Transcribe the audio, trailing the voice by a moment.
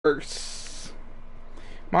Worse.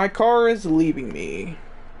 My car is leaving me.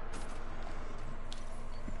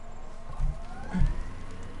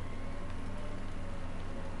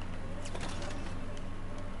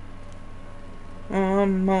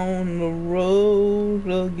 I'm on the road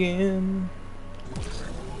again.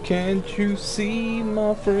 Can't you see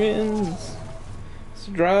my friends? It's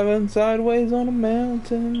driving sideways on a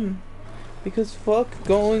mountain. Because fuck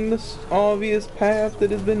going the obvious path that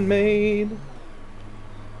has been made.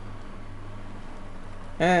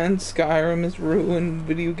 And Skyrim is ruined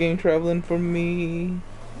video game traveling for me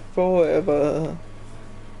forever.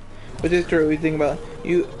 Which is true, you think about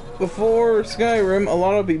it. Before Skyrim, a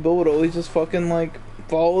lot of people would always just fucking like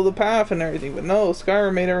follow the path and everything, but no,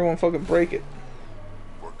 Skyrim made everyone fucking break it.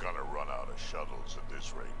 We're gonna run out of shuttles at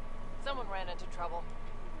this rate. Someone ran into trouble.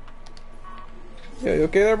 Yeah, you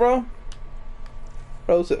okay there, bro?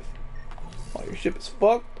 Joseph. Oh, your ship is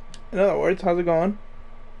fucked. In other words, how's it going?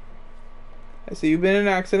 I see you've been in an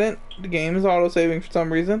accident. The game is auto-saving for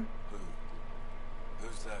some reason.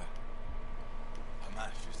 Who's there?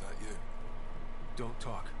 Hamash, is that you? Don't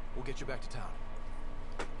talk. We'll get you back to town.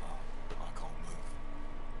 Oh, I can't move.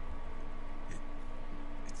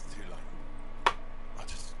 It's too late. I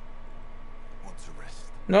just want to rest.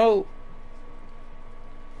 No.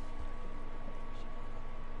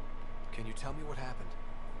 Can you tell me what happened?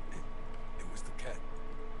 It was the cat.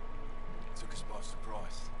 It took us by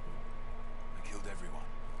surprise. They killed everyone.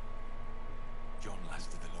 John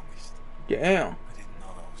lasted the longest. Yeah. I didn't know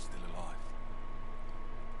I was still alive.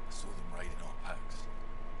 I saw them raiding our packs.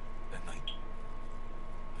 Then they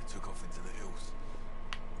took off into the hills.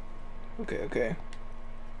 Okay.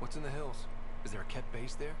 What's in the hills? Is there a Ket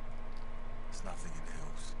base there? There's nothing in the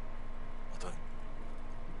hills.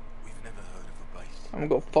 We've never heard of a base. I'm gonna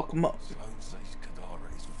go fuck them up. Sloan says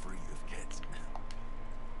Kadara is free of Ket.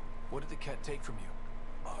 What did the Ket take from you?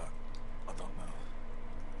 I don't know.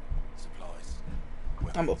 Supplies.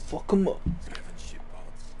 I'm gonna fuck them up. 7 ship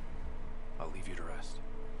parts. I'll leave you to rest.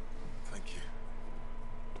 Thank you.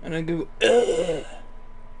 And I go, The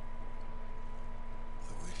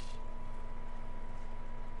wish.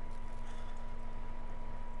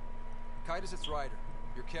 Kaitis, it's Ryder.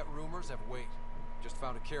 Your Ket rumors have weight. Just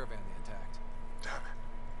found a caravan they attacked. Damn it.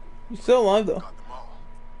 you still alive though. Got them all.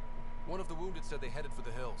 One of the wounded said they headed for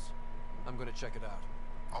the hills. I'm gonna check it out.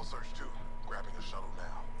 I'll search too. Grabbing a shuttle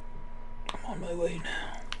now. I'm on my way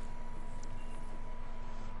now.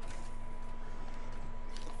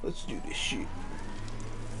 Let's do this shit.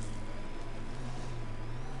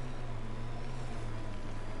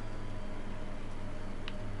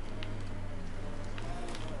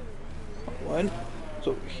 What? It's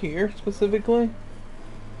over here specifically?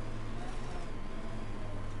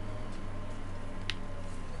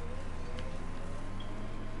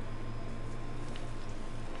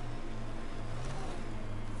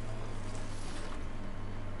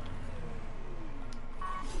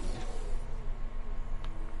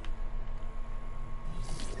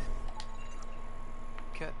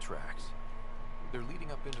 Ket tracks. They're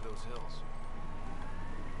leading up into those hills.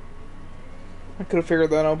 I could have figured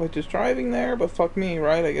that out by just driving there, but fuck me,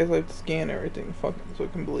 right? I guess I have to scan everything. Fuck it, so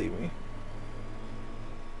it can believe me.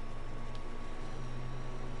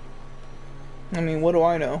 I mean, what do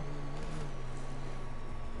I know?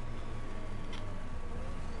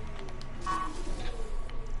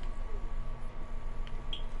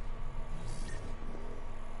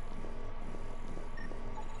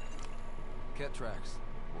 Ket tracks.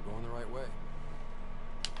 We're going the right way.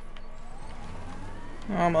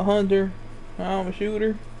 I'm a hunter. I'm a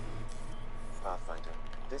shooter. Pathfinder,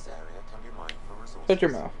 this area can be mined for resources. Shut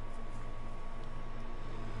your mouth.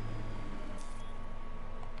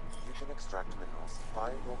 You can extract minerals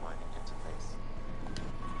via your mining interface.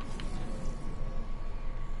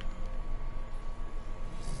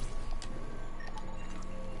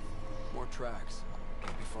 More tracks.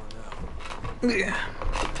 Can't be far now. Yeah.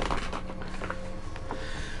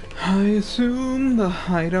 I assume the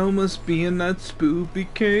hideout must be in that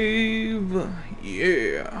spoopy cave.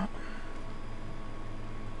 Yeah.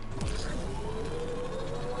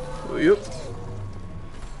 Yep.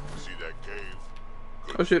 See that cave?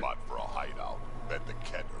 Good Oh, shit. spot for a hideout. Bet the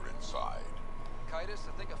Ket are inside. Kaitis,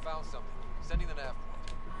 I think I found something. Sending the nav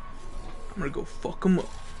point. I'm gonna go fuck them up.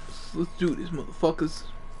 Let's do this, motherfuckers.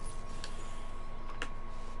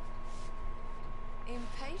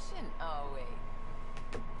 Impatient, are we?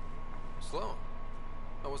 Sloan,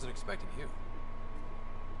 I wasn't expecting you.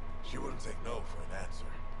 She wouldn't take no for an answer.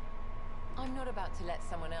 I'm not about to let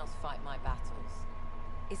someone else fight my battles.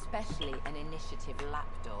 Especially an initiative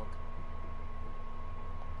lapdog.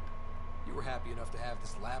 You were happy enough to have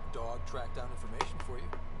this lapdog track down information for you.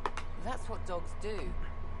 That's what dogs do.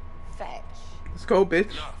 Fetch. Let's go,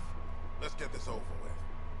 bitch. Enough. Let's get this over with.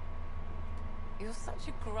 You're such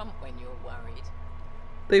a grump when you're worried.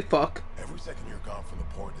 They fuck. Every second you're gone from the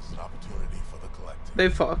port is an opportunity for the collective. They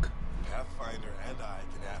fuck. Pathfinder and I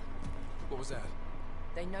can have. What was that?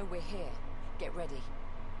 They know we're here. Get ready.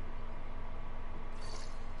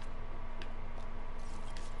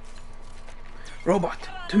 Robot,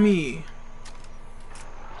 to me.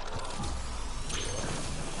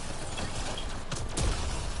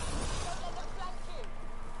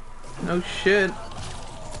 No shit.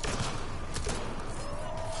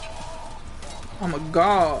 Oh my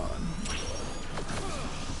god.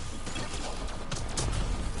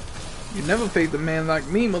 You never faked a man like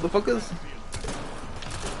me, motherfuckers.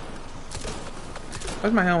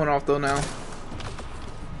 Where's my helmet off though now?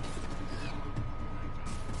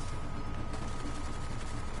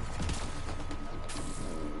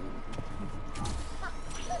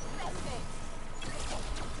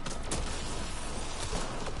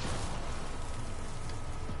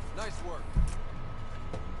 Nice work.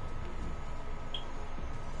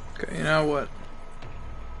 Okay, now what?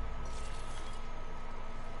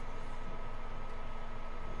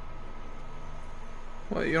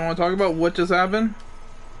 What, you don't want to talk about what just happened?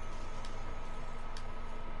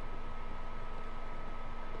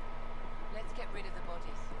 Let's get rid of the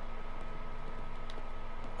bodies.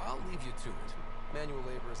 I'll leave you to it. Manual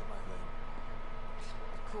labor isn't my thing.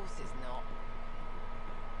 Of course it's not.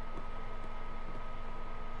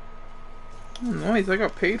 Nice, I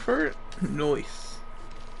got paid for it? Nice.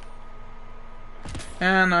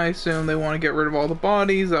 And I assume they want to get rid of all the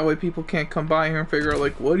bodies, that way people can't come by here and figure out,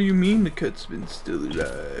 like, what do you mean the cat's been still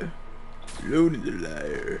alive? Loaded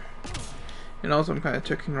alive. And also I'm kind of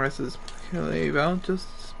checking the rest of this cave out, just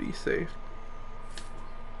to be safe.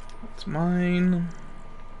 That's mine.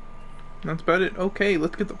 That's about it. Okay,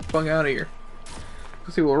 let's get the fuck out of here.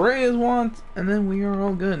 Let's see what Reyes wants, and then we are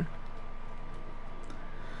all good.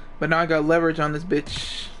 But now I got leverage on this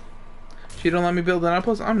bitch. She don't let me build an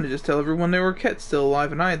outpost. I'm gonna just tell everyone there were cats still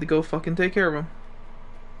alive and I had to go fucking take care of them.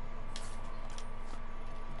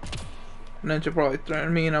 And then she'll probably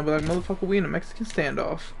threaten me and I'll be like, motherfucker, we in a Mexican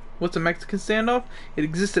standoff. What's a Mexican standoff? It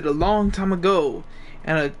existed a long time ago.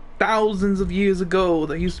 And thousands of years ago,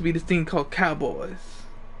 there used to be this thing called cowboys.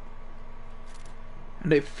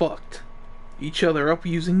 And they fucked each other up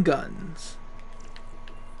using guns.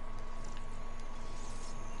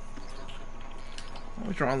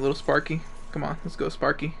 What's wrong, little Sparky? Come on, let's go,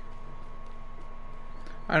 Sparky.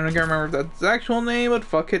 I don't remember if that's his actual name, but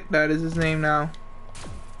fuck it, that is his name now.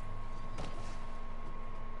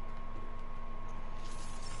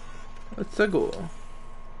 Let's go.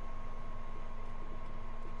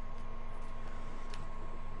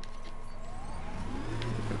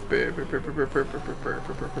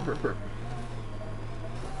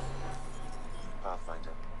 Pathfinder,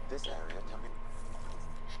 this area can be...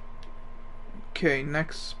 Okay,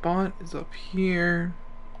 next spot is up here.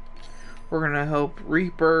 We're gonna help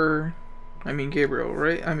Reaper. I mean Gabriel,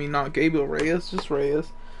 right? I mean not Gabriel Reyes, just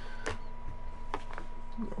Reyes.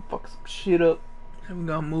 We're gonna fuck some shit up. And we're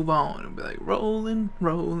gonna move on and be like rolling,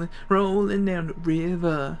 rolling, rolling down the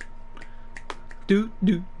river. Do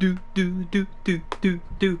do do do do do do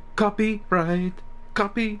do. Copyright,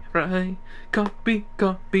 copyright,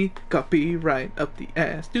 copyright up the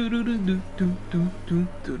ass. Do do do do do do do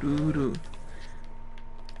do do do.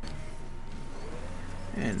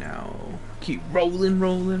 And now keep rolling,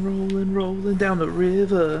 rolling, rolling, rolling down the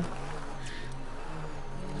river.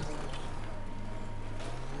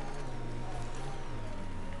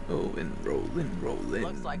 Oh, and rolling, rolling.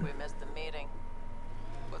 Looks like we missed the meeting.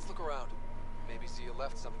 Let's look around. Maybe see you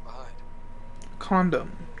left something behind.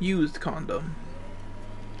 Condom. Used condom.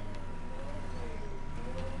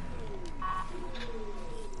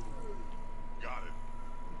 Got it.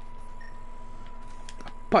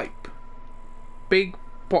 Pipe. Big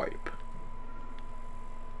pipe.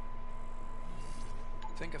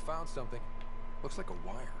 Think I found something. Looks like a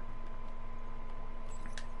wire.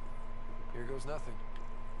 Here goes nothing.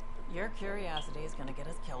 Your curiosity is gonna get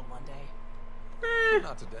us killed one day.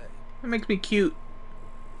 Not today. That makes me cute.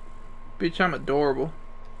 Bitch, I'm adorable.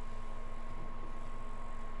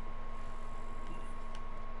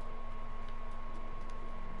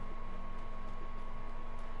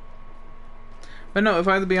 But no, if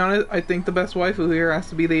I have to be honest, I think the best waifu here has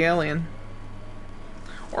to be the alien.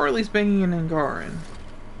 Or at least banging an Angaran.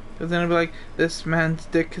 Because then it'll be like, this man's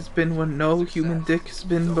dick has been what no human dick has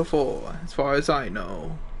been before, as far as I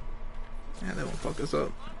know. Yeah, they won't fuck us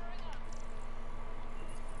up.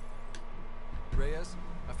 Reyes,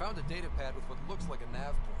 I found a data pad with what looks like a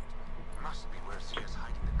nav point. Must be where Sia's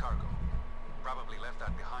hiding the cargo.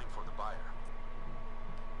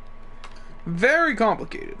 Very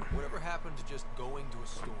complicated. Whatever happened to just going to a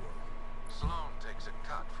store? Sloan takes a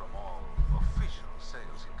cut from all official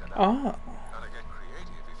sales in Kadar. Ah. Gotta get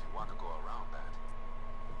creative if you want to go around that.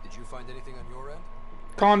 Did you find anything on your end?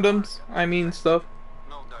 Condoms. I mean stuff.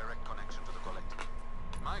 No direct connection to the collective.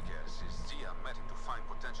 My guess is Zia met him to find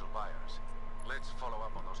potential buyers. Let's follow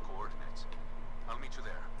up on those coordinates. I'll meet you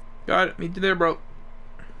there. Got it. Meet you there, bro.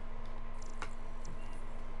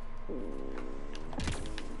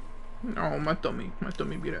 Oh, my tummy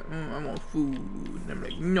be like, I want food. And I'm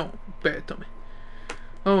like, no, bad tummy.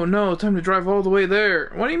 Oh no, time to drive all the way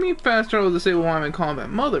there. What do you mean fast travel disabled while I'm in combat?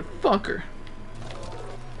 Motherfucker.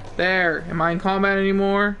 There. Am I in combat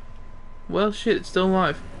anymore? Well, shit, it's still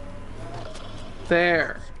alive.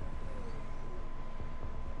 There.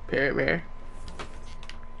 Bear.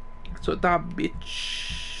 So that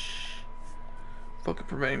bitch. Fucking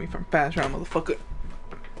preventing me from fast travel, motherfucker.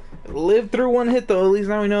 Lived through one hit though, at least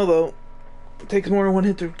now we know though. It takes more than one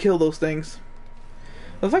hit to kill those things.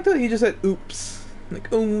 The fact that he just said oops. Like,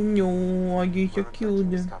 oh no, I guess you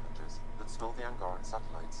killed him. That stole the Angaran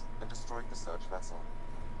satellites and destroyed the search vessel.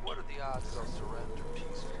 What are the odds they'll surrender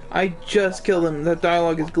peacefully? I just killed him. That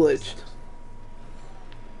dialogue is glitched.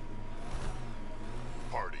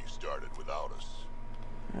 Party started without us.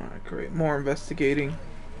 Alright, great. More investigating.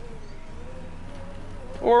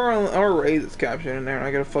 Or Ray's is captured in there and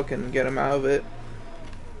I gotta fucking get him out of it.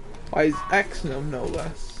 Why is X no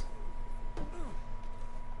less?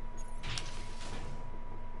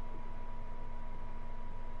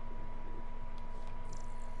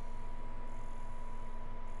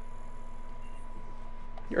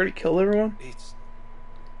 You already killed everyone? It's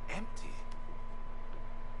empty.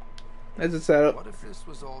 That's a setup. What if this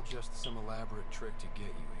was all just some elaborate trick to get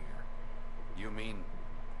you here? You mean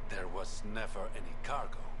there was never any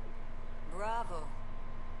cargo? Bravo.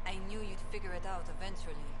 I knew you'd figure it out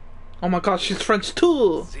eventually. Oh my god, she's French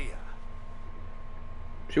too! Zia.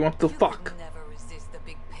 She wants to You fuck. could never resist the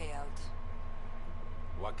big payout.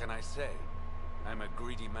 What can I say? I'm a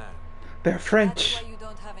greedy man. They're That's French. why you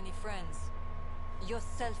don't have any friends. You're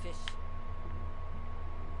selfish.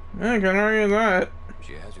 I can't argue that.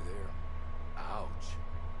 She has you there. Ouch.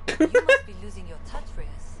 You must be losing your touch,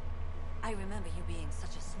 Reyes. I remember you being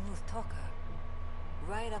such a smooth talker.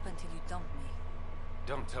 Right up until you dumped me.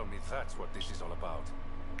 Don't tell me that's what this is all about.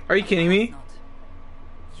 Are you kidding me? Not.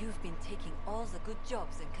 You've been taking all the good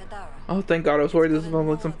jobs in Kadara. Oh, thank God, I was worried this was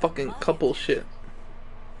like some fucking couple shit.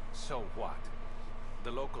 So what? The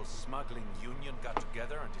local smuggling union got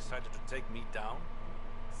together and decided to take me down?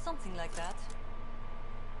 Something like that.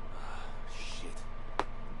 Shit.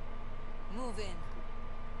 Move in.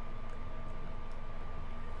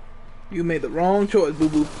 You made the wrong choice,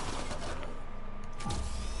 boo-boo.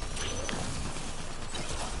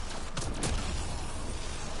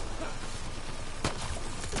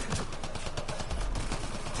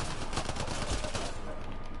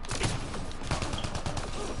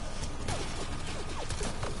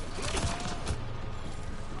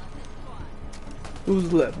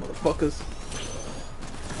 Who's left, motherfuckers?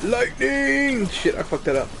 Lightning! Shit, I fucked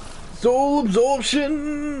that up. Soul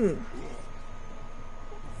absorption!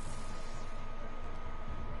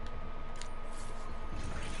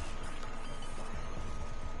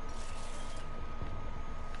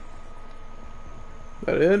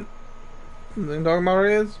 That it? Something talking about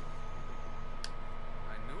is?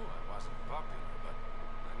 I knew I wasn't popular, but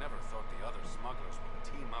I never thought the other smugglers would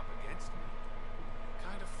team up against me.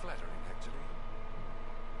 Kind of flattering, actually.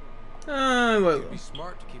 Well, It'd be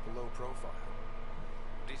smart to keep a low profile.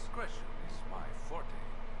 Discretion is my forte.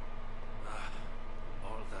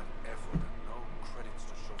 All that effort and no credits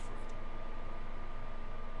to show for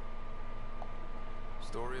it.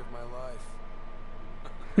 Story of my life.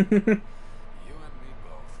 You and me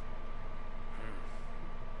both.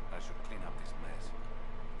 I should clean up this mess.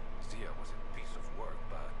 Zia was a piece of work,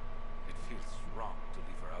 but it feels wrong to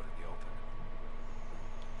leave her out in the open.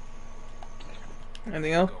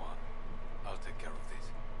 anything else? Go on. I'll take care of this.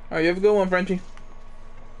 Alright, you have a good one, Frenchie.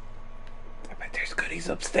 I bet there's goodies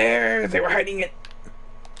upstairs. They were hiding it.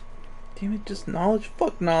 Damn it, just knowledge?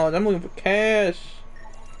 Fuck knowledge. I'm looking for cash.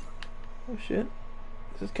 Oh shit.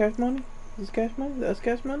 Is this cash money? Is this cash money? That's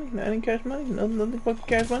cash money? That ain't cash money? Nothing fucking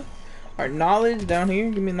cash money? Alright, knowledge down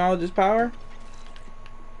here. Give me knowledge is power.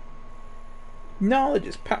 Knowledge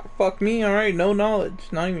is power. Fuck me, alright. No knowledge.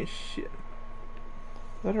 Not even shit. Is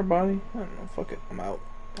that her body? I don't know. Fuck it. I'm out.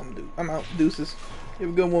 I'm out. Deuces. You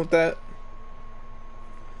have a good one with that.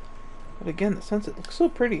 But again, the sunset looks so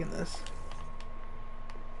pretty in this.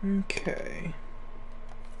 Okay.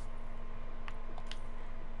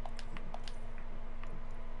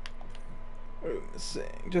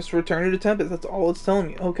 Just return it to Tempest. That's all it's telling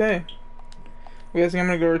me. Okay. I'm guessing I'm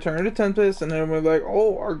gonna go return it to Tempest, and then we're like,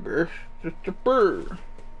 oh, our bird.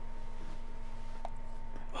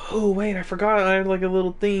 Oh wait, I forgot. I had like a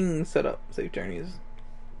little thing set up. Safe journeys.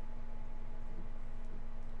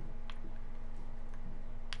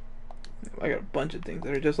 I got a bunch of things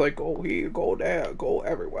that are just like go here, go there, go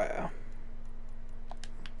everywhere.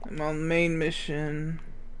 I'm on the main mission.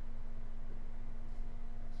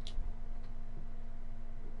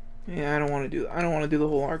 Yeah, I don't want to do. I don't want to do the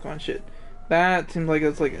whole Archon shit. That seems like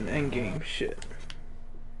it's like an end game shit.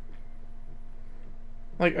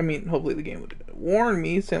 Like, I mean, hopefully the game would warn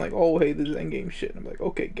me, saying like, "Oh, hey, this is end game shit." And I'm like,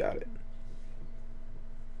 "Okay, got it."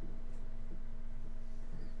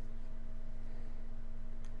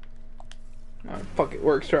 Alright, fuck it,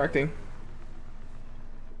 we're extracting.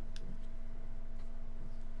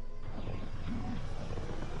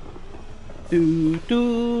 Do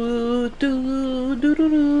do do do do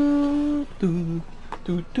do do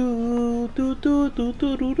do do do do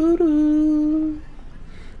do do do do.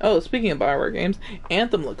 Oh, speaking of Bioware games,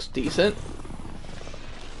 Anthem looks decent.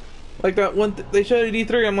 Like that one they showed at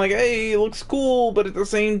E3, I'm like, hey, it looks cool, but at the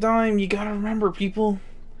same time, you gotta remember, people,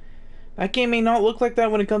 that game may not look like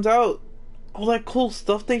that when it comes out. All that cool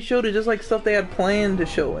stuff they showed is just like stuff they had planned to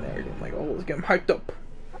show and everything. I'm like, oh, let's get them hyped up.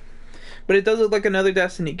 But it does look like another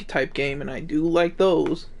Destiny type game, and I do like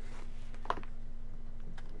those.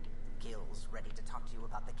 Gil's ready to talk to you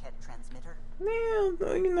about the Ket transmitter?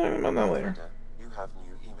 Yeah, you know about that later. You have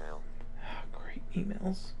new email. Great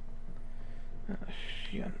emails.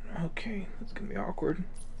 Shit. Okay, that's gonna be awkward.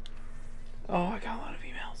 Oh, I got a lot of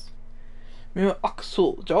emails. Meanwhile,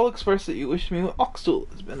 Oxul, Jal expressed that you wish to meet with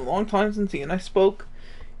Oxul. It's been a long time since he and I spoke.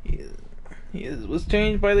 Was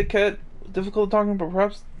changed by the Ket. It was difficult talking, but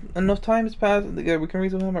perhaps enough time has passed and together we can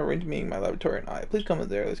reason with him. I arrange a meeting in my laboratory and I. Please come in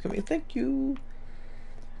there. Let's come in. Thank you.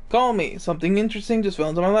 Call me. Something interesting just fell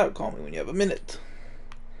into my lap. Call me when you have a minute.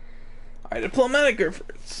 I diplomatic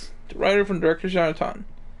efforts. The writer from Director Jonathan.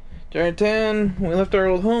 Jonathan, when we left our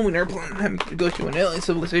old home, we never planned on having to go to an alien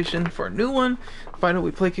civilization for a new one. Finally,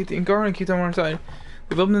 we placate the Angara and keep them on our side.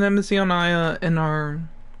 We've opened an embassy on Aya, and our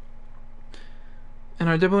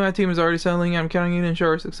diplomat team is already settling. I'm counting you to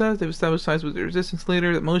ensure our success. They've established ties with the resistance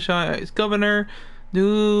leader, the Moshai, Aya's governor.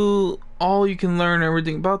 Do all you can learn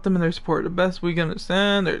everything about them and their support. The best we can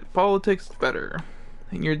understand their politics, the better.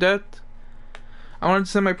 In your debt, I wanted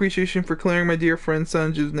to send my appreciation for clearing my dear friend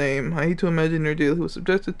Sanju's name. I hate to imagine your deal he was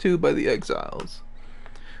subjected to by the exiles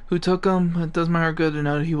who took him. It does my heart good to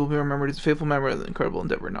know that he will be remembered as a faithful member of the incredible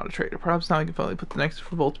endeavor, not a traitor. Perhaps now I can finally put the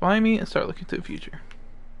next revolt behind me and start looking to the future.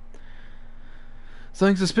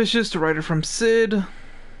 Something suspicious. The writer from Sid.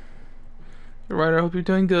 The writer, I hope you're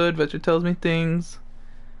doing good. Vetra tells me things,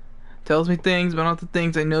 but not the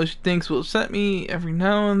things I know she thinks will upset me every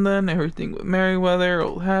now and then. Everything with Merryweather,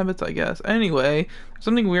 old habits, I guess. Anyway, there's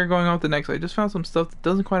something weird going on with the next. I just found some stuff that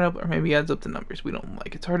doesn't quite help, or maybe adds up to numbers we don't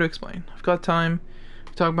like. It's hard to explain. I've got time.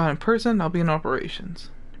 If we talk about it in person, I'll be in operations.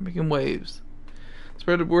 You're making waves.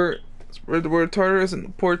 Spread the word Tartarus and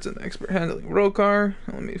the ports and the expert handling Rokar.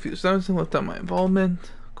 Let me a few sentences and left out my involvement.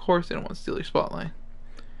 Of course, they don't want to steal your spotlight.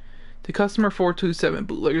 To Customer 427,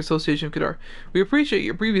 Bootlegger Association of Kadar. We appreciate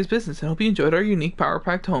your previous business and hope you enjoyed our unique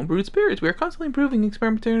power-packed homebrewed spirits. We are constantly improving and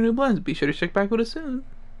experimenting on new blends. Be sure to check back with us soon.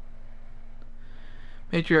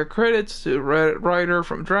 Matriarch credits to writer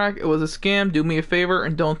from Drac. It was a scam. Do me a favor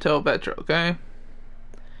and don't tell Vetra, okay?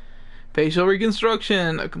 Facial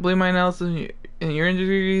reconstruction. I complete my analysis in your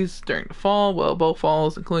injuries during the fall. Well, both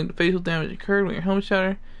falls, including the facial damage occurred when your helmet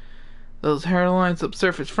shattered. Those hairline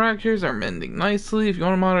subsurface fractures are mending nicely. If you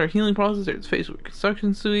want to monitor a healing process, there's a facial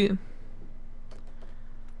reconstruction suite.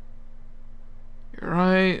 You're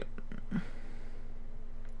right.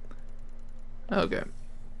 Okay.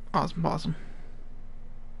 Awesome.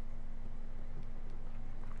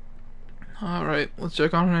 Alright, let's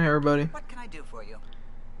check on everybody. What can I do for you?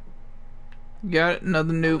 Got it?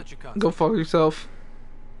 Nothing new. Go fuck yourself.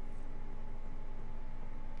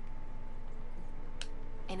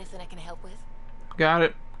 Anything I can help with? Got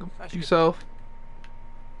it. Go fuck yourself.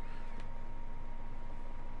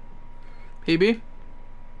 PB?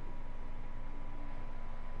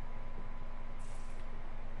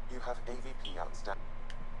 You have AVP outstanding.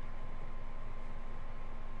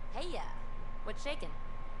 Hey, what's shaking?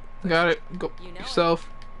 Got it. Go fuck yourself.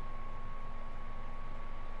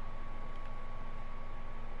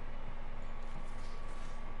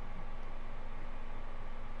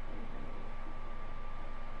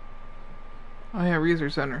 Oh yeah,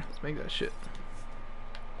 research center. Let's make that shit.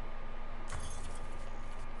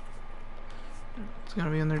 It's gonna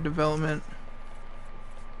be in their development.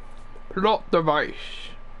 Plot device.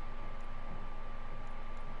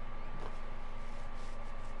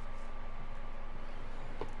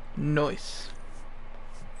 Nice.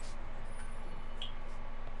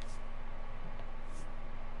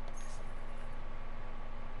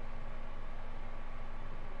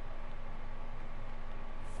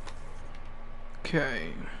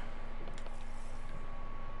 Okay.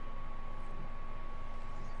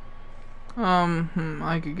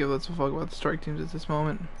 I could give less of a fuck about the strike teams at this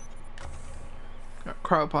moment.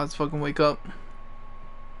 Cryopods fucking wake up.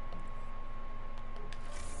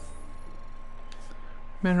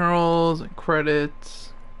 Minerals and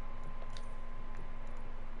credits.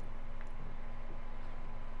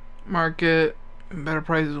 Market and better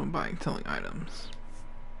prices when buying and selling items.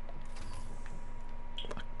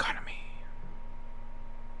 Economy.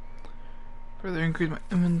 Further increase my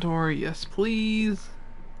inventory, yes please.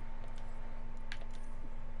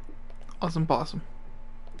 Awesome possum.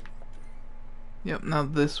 Yep, now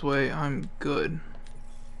this way I'm good.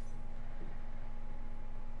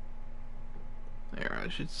 There, I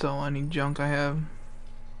should sell any junk I have.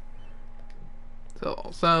 Sell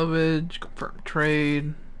all salvage, confirm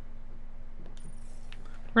trade.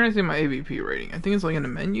 Where can I see my AVP rating? I think it's like in the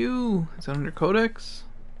menu. Is it under codex?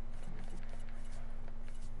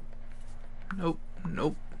 Nope,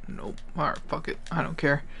 nope, nope. Alright, fuck it. I don't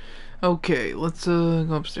care. Okay, let's go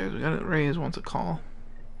upstairs. We got Reyes wants a call.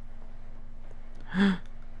 The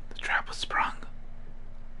trap was sprung.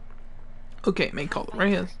 Okay, make call to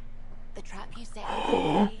Reyes. The trap you set.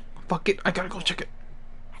 Oh, fuck it. I gotta go check it.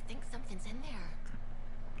 I think something's in there.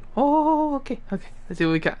 Oh, okay, okay. Let's see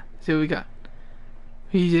what we got. See what we got.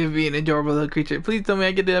 He's just being an adorable little creature. Please tell me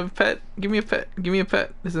I get to have a pet. Give me a pet. Give me a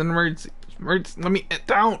pet. This is an emergency. Emergency. Let me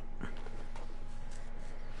down.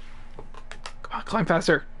 Come on, climb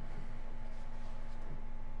faster.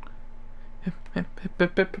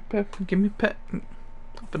 Give me a pet.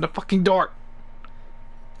 Open the fucking door.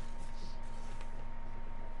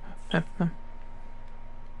 What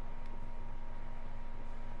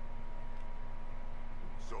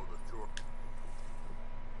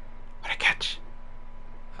a catch.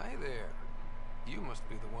 Hi there. You must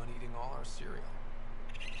be the one eating all our cereal.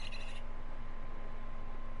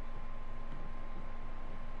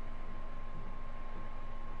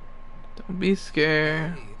 Don't be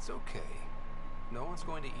scared. Hey, it's okay. No one's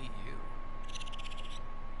going to eat you.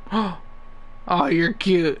 Oh, you're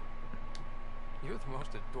cute. You're the most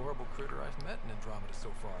adorable critter I've met in Andromeda so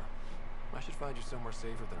far. I should find you somewhere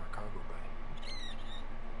safer than our cargo bay.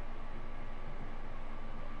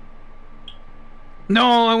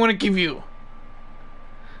 No, I want to give you.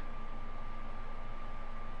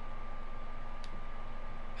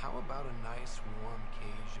 How about a nice warm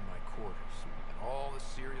cage in my quarters and all the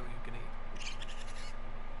cereal you can eat?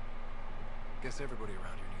 Guess everybody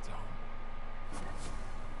around here needs a home.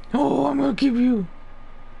 Oh, I'm gonna keep you.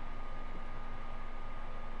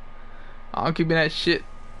 I'm keeping that shit.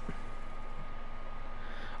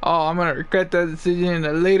 Oh, I'm gonna regret that decision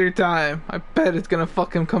at a later time. I bet it's gonna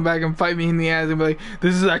fucking come back and fight me in the ass and be like,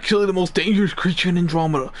 this is actually the most dangerous creature in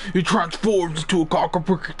Andromeda. It transforms into a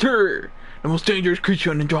cockroach, the most dangerous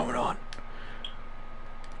creature in Andromeda.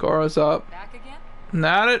 Gora's up. Back again?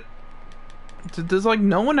 Not it. Does like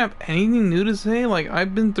no one have anything new to say? Like,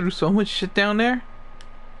 I've been through so much shit down there.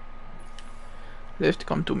 Lift,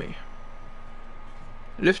 come to me.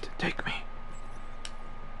 Lift, take me.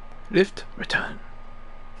 Lift, return.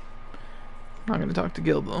 I'm not gonna talk to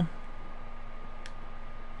Gil though.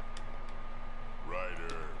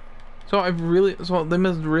 So they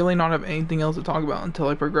must really not have anything else to talk about until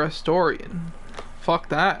I progress story, and fuck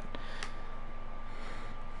that.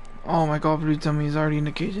 Oh my god, dude, tell me he's already in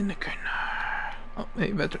the cage in the corner. Oh,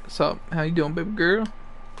 hey, veteran, what's up? How you doing, baby girl?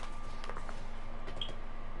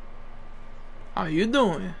 How you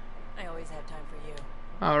doing? I always have time for you.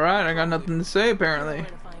 Alright, I got nothing to say apparently. You know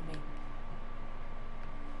where to find me.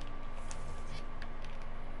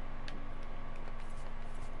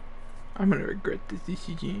 I'm gonna regret this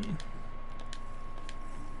decision.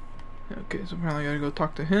 Okay, so apparently I gotta go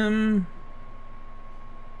talk to him.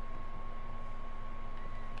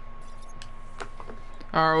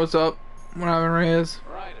 Alright, what's up? What happened, Reyes?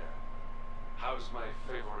 Ryder, how's my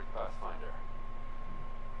favorite Pathfinder?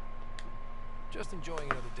 Just enjoying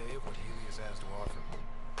another day of what Helios has to offer.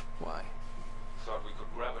 Why? Thought we could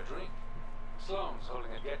grab a drink. Sloane's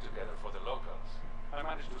holding a get-together for the locals. I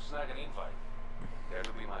managed to snag an invite. Care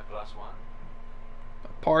to be my +1? A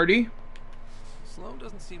party? Sloane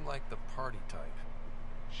doesn't seem like the party type.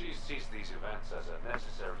 She sees these events as a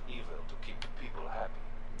necessary evil to keep the people happy.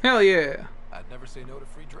 Hell yeah. I'd never say no to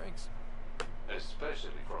free drinks.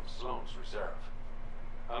 Especially from Sloane's reserve.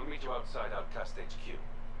 I'll meet you outside Outcast HQ.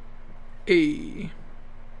 Hey.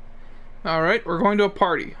 Alright, we're going to a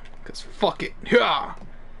party. Because fuck it. Yeah.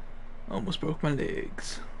 Almost broke my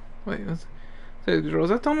legs. Wait, does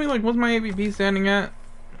that tell me, like, what's my AVP standing at?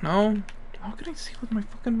 No? How can I see what my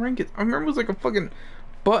fucking rank is? I remember it was like a fucking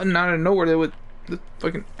button out of nowhere that would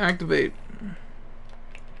fucking activate.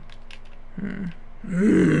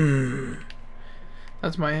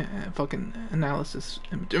 That's my fucking analysis.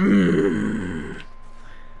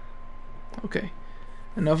 Okay.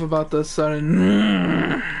 Enough about the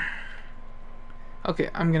sudden. Okay,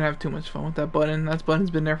 I'm gonna have too much fun with that button. That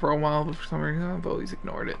button's been there for a while, but for some reason I've always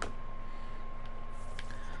ignored it.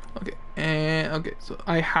 Okay, and okay, so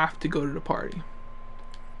I have to go to the party.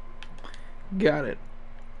 Got it.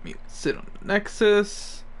 Sit on the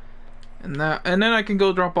Nexus, and then I can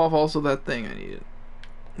go drop off also that thing I needed.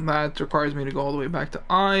 That requires me to go all the way back to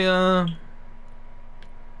Aya.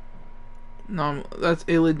 No, that's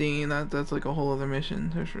Illidan. That's like a whole other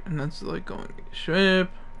mission, and that's like going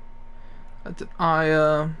ship. That's an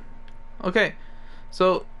Aya. Okay,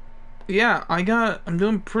 so yeah, I'm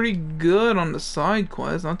doing pretty good on the side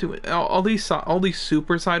quests. Not too all these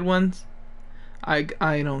super side ones. I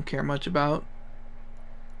don't care much about.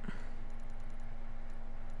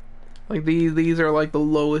 Like these are like the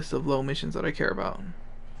lowest of low missions that I care about.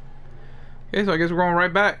 Okay, so I guess we're going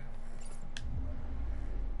right back.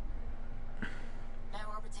 Now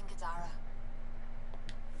orbiting Gadara.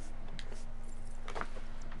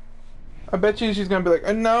 I bet you she's gonna be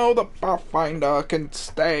like, no, the Pathfinder can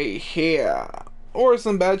stay here. Or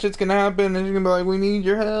some bad shit's gonna happen and she's gonna be like, we need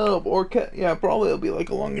your help. Or yeah, probably it'll be like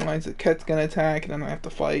along the lines that Ket's gonna attack and then I have to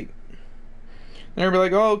fight. And they'll be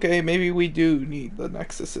like, oh, okay, maybe we do need the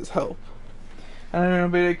Nexus's help. And then I'll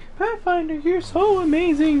be like, Pathfinder, you're so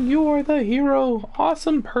amazing. You are the hero,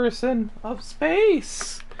 awesome person of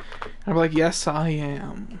space. And I'll be like, yes, I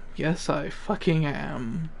am. Yes, I fucking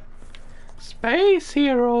am. Space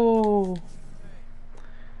hero.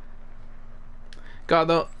 God,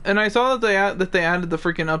 though, and I saw that they added the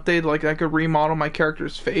freaking update, like I could remodel my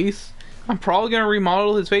character's face. I'm probably gonna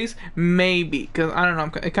remodel his face, maybe, cause I don't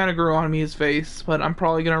know. It kind of grew on me his face, but I'm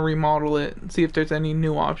probably gonna remodel it and see if there's any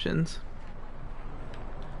new options.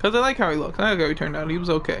 Cause I like how he looks. I like how he turned out. He was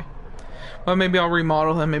okay. But maybe I'll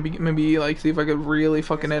remodel him. Maybe like see if I could really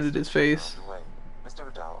fucking edit his face. Mr.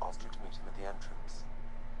 Vidal asked you to meet him at the entrance.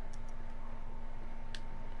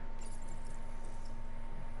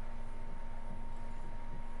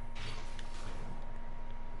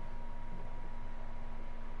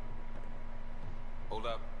 Hold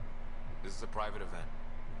up. This is a private event.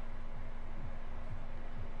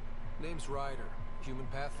 Name's Ryder. Human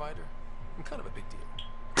Pathfinder. I'm kind of a big deal.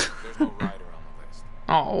 There's no rider on the list.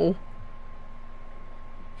 Oh.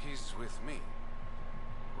 He's with me.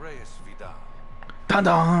 Reyes Vidal. Dun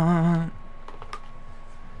dun.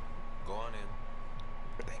 Go on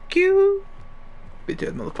in. Thank you. Bitch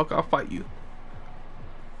ass motherfucker, I'll fight you.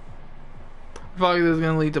 I feel like this is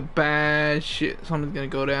gonna lead to bad shit. Something's gonna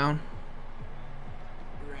go down.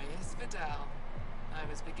 Reyes Vidal. I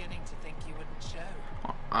was beginning to think you wouldn't show.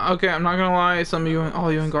 Okay, I'm not gonna lie. Some of you,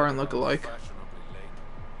 all you and Garen look alike.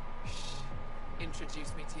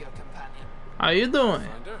 Introduce me to your companion. How you doing?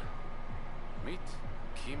 Meet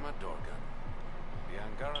Kima Dorgan. The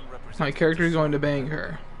Angaran representative. My character is going to bang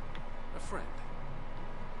her. A friend.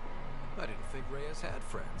 I didn't think Reyes had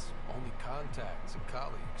friends. Only contacts and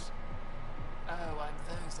colleagues. Oh, I'm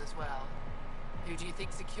those as well. Who do you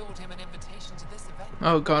think secured him an invitation to this event?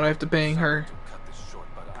 Oh god, I have to bang her. Sorry to cut this short,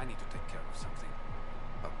 but I need to take care of something.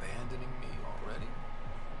 Abandoning me already?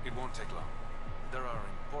 It won't take long. There are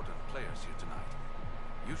important players here tonight.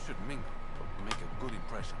 You should mingle to make a good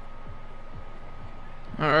impression.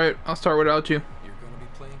 Alright, I'll start without you. You're gonna be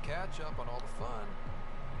playing catch up on all the fun.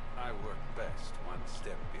 I work best one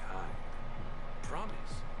step behind.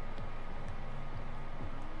 Promise.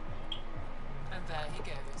 And there he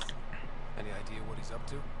goes. Any idea what he's up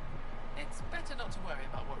to? It's better not to worry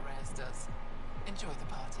about what Reyes does. Enjoy the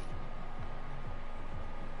party.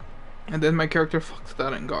 And then my character fucks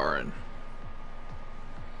that Angaran.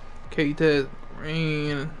 Kate,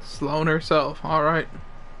 Green, Sloan herself. Alright.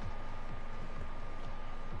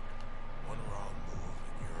 One wrong move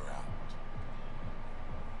and you're out.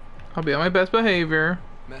 I'll be on my best behavior.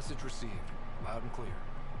 Message received. Loud and clear.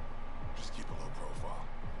 Just keep a low profile.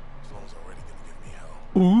 Sloan's already gonna give me hell.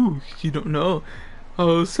 Ooh, you don't know.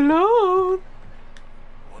 Oh, Sloan!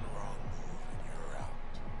 One wrong move and you're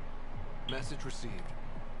out. Message received.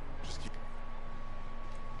 Just keep...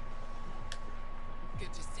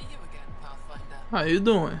 Good to see you again, Pathfinder. How you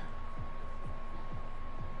doing?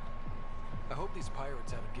 I hope these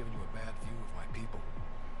pirates haven't given you a bad view of my people.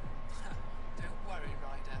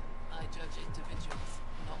 judge individuals,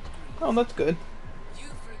 not groups. Oh, that's good. You,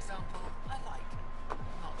 for example, I like.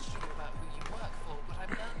 Not sure about who you work for, but I've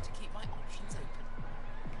learned to keep my options open.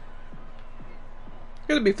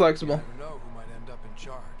 Gotta be flexible. You never know who might end up in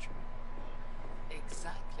charge.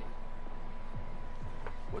 Exactly.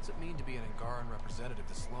 What's it mean to be an Angaran representative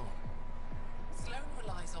to Sloan? Sloan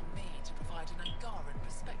relies on me to provide an Angaran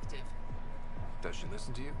perspective. Does she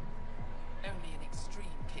listen to you? Only in extreme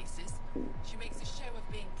cases. She makes a show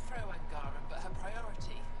of being pro-Angaran, but her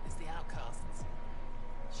priority is the outcasts.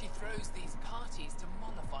 She throws these parties to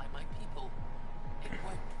mollify my people. It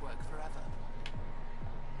won't work forever.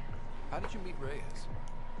 How did you meet Reyes?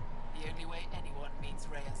 The only way anyone meets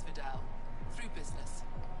Reyes Vidal. Through business.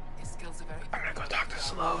 His skills are very... I'm gonna go talk to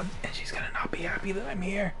Sloan, and she's gonna not be happy that I'm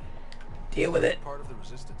here. Deal with it. Part of the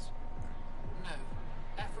resistance. No.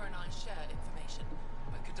 Ephra and I share information,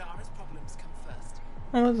 but Kadara's problems come first.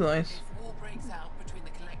 Oh, that's nice. If war breaks out between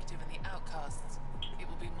the Collective and the outcasts, it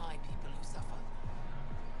will be my people who suffer.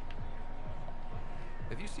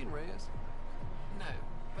 Have you seen Reyes? No,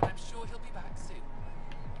 but I'm sure he'll be back soon.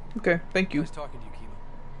 Okay, thank you. Nice talking to you,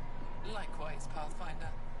 Kilo. Likewise, Pathfinder.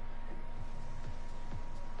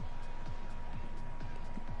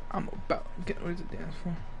 I'm about to get ready to dance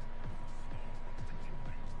for.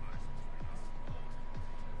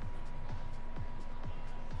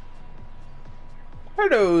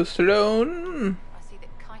 Hello, Sloan. I see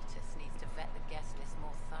that Kitus needs to vet the guest list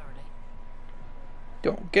more thoroughly.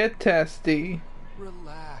 Don't get testy.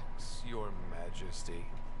 Relax, Your Majesty.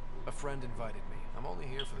 A friend invited me. I'm only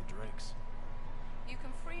here for the drinks. You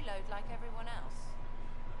can freeload like everyone else.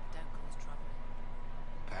 Don't cause trouble.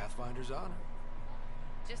 Pathfinder's honor.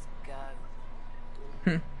 Just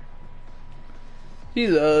go. She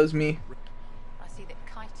loves me. I see that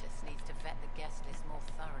Kitus needs to vet the guest list more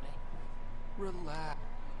thoroughly. Relax.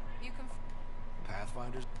 You can...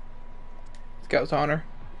 Pathfinder's... Scout's honor.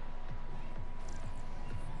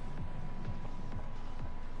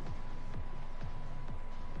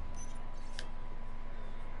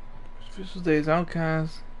 Official Days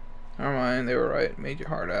Outcast. Never mind, they were right. Made you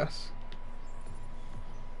hard ass.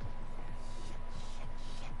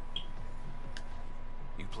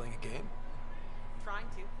 You playing a game? Trying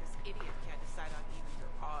to. This idiot can't decide on even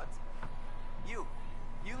your odds. You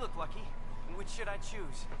look lucky. Which should I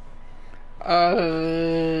choose?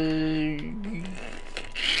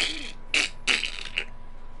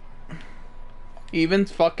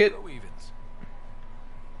 Evens, fuck it. Go evens.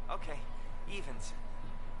 Okay, evens.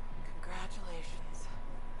 Congratulations.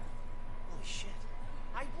 Holy shit.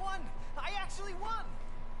 I won! I actually won!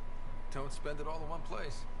 Don't spend it all in one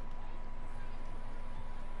place.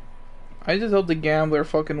 I just hope the gambler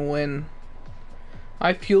fucking win.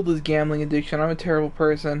 I fueled this gambling addiction. I'm a terrible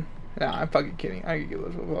person. Nah, I'm fucking kidding. I could give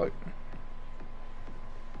this a fuck.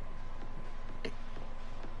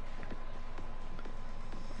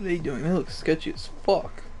 What are they doing? They look sketchy as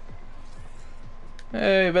fuck.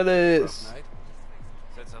 Hey, fellas. Rough night.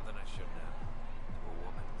 Said something I shouldn't have. To a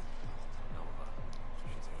woman. Nova.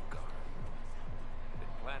 She's a guard.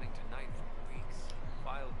 Been planning tonight for weeks.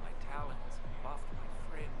 Filed my talons. Buffed my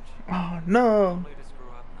fringe. Oh no. Only to screw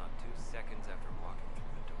up not 2 seconds after walking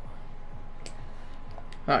through the door.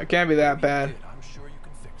 Oh, it can't be that bad. Kid, I'm sure you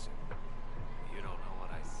can fix it. You don't know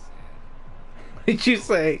what I said. What did you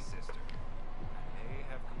say? Sister. I may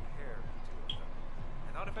have compared the two of them.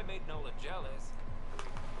 I thought if I made Nola jealous.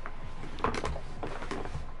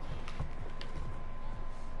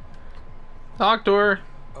 Talk to her.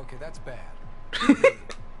 Okay, that's bad.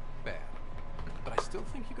 Bad. But I still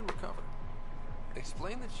think you can recover.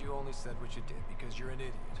 Explain that you only said what you did because you're an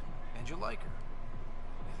idiot. And you like her.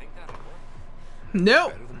 You think that'll work?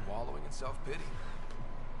 Nope. Better than wallowing in self-pity.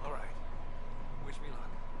 All right. Wish me luck.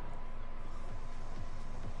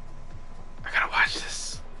 I gotta watch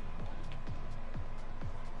this.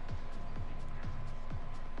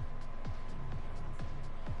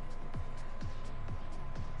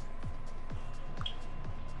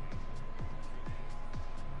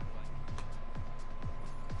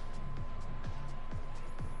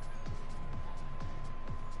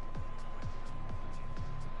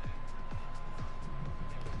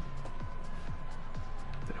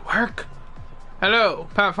 Did it work? Hello,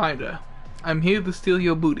 Pathfinder. I'm here to steal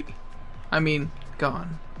your booty. I mean,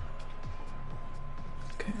 gone.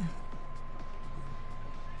 Okay.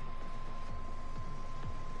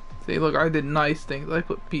 See, look, I did nice things. I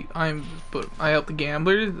I helped the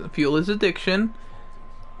gamblers fuel his addiction.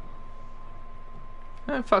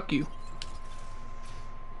 Fuck you.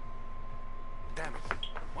 Damn it.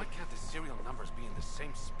 Why can't the serial numbers be in the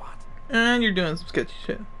same spot? And you're doing some sketchy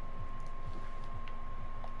shit.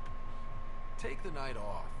 Take the night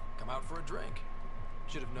off. Come out for a drink.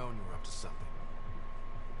 Should have known you were up to something.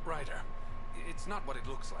 Ryder, it's not what it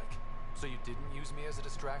looks like. So you didn't use me as a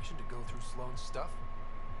distraction to go through Sloane's stuff?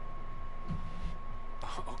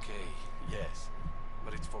 Okay, yes.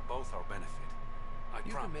 But it's for both our benefit.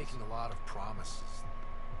 You've been making a lot of promises.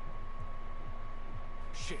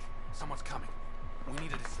 Shit, someone's coming. We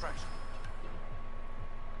need a distraction.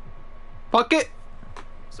 Fuck it!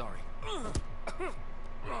 Sorry. My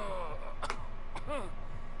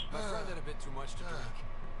friend had a bit too much to drink.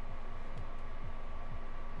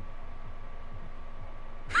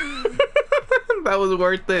 That was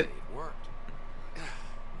worth it. It worked.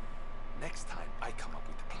 Next time, I come up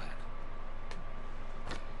with the plan.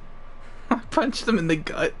 I punched him in the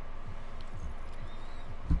gut.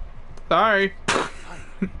 Sorry.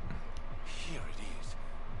 Finally, here it is.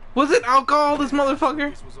 Was it alcohol, this motherfucker?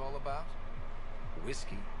 This was all about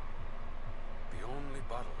whiskey. The only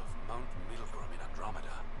bottle of Mount Milgram in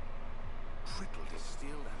Andromeda. Triple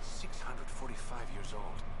distilled and 645 years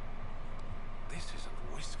old. This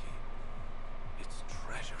isn't whiskey. It's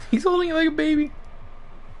treasure. He's holding it like a baby.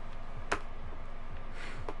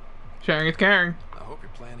 Sharing is caring. I hope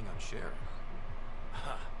you're planning on sharing.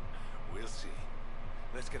 Ha, we'll see.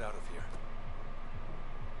 Let's get out of here.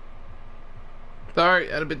 Sorry,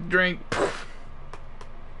 had a bit to drink.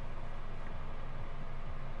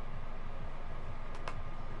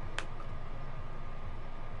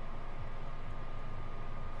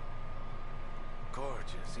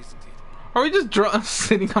 Gorgeous, isn't it? Are we just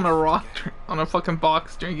sitting on a rock, on a fucking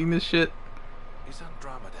box, drinking this shit? Is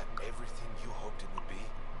Andromeda everything you hoped it would be?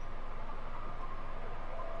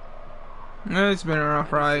 It's been a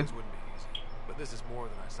rough ride. Things wouldn't be easy, but this is more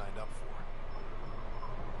than I signed up for.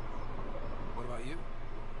 What about you?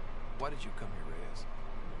 Why did you come here, Reyes?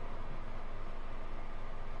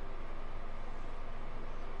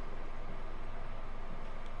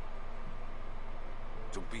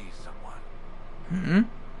 To be someone. Mm-hmm.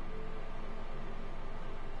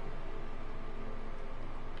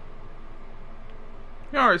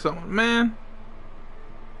 You are someone, man.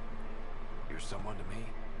 You're someone to me.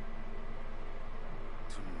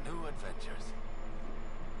 To new adventures.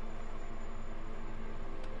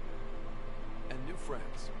 And new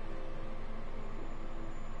friends.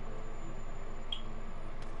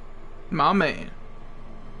 My man.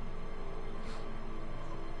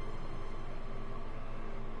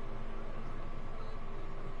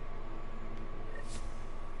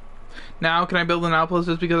 Now, can I build an outpost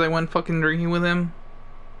just because I went fucking drinking with him?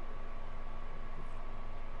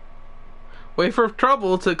 Wait for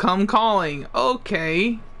trouble to come calling.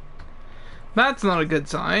 Okay. That's not a good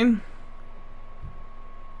sign.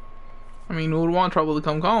 I mean, who would want trouble to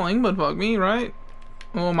come calling, but fuck me, right?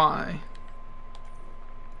 Oh my.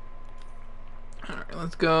 Alright,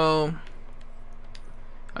 let's go.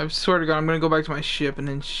 I swear to God, I'm gonna go back to my ship and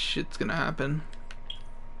then shit's gonna happen.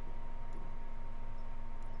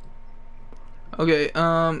 Okay,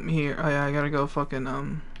 here. Oh yeah, I gotta go fucking,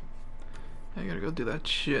 I gotta go do that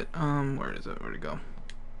shit. Where is it? Where'd it go?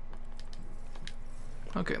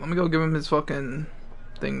 Okay, let me go give him his fucking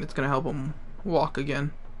thing that's gonna help him walk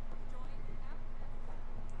again.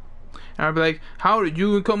 And I'd be like, how did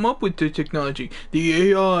you come up with the technology?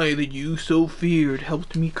 The AI that you so feared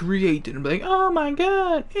helped me create it. And I'd be like, oh my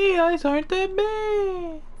god, AIs aren't that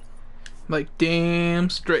bad. I'm like, damn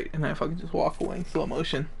straight. And I fucking just walk away in slow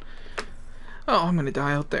motion. Oh, I'm gonna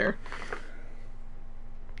die out there.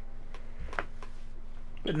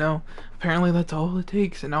 But no, apparently that's all it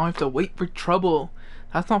takes, and now I have to wait for trouble.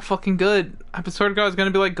 That's not fucking good. I swear to God, I was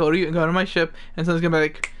gonna be like, go to my ship, and someone's gonna be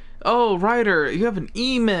like, oh, Ryder, you have an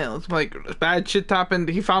email. It's like, bad shit happened.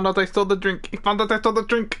 He found out I stole the drink. He found out I stole the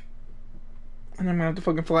drink. And I'm gonna have to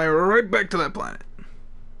fucking fly right back to that planet.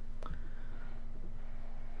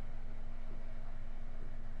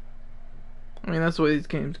 I mean, that's the way these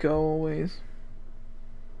games go always.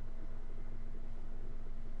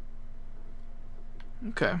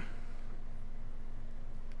 Okay.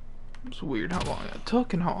 It's weird how long it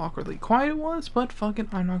took and how awkwardly quiet it was, but fucking,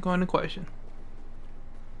 I'm not going to question.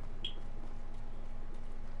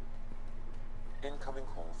 Incoming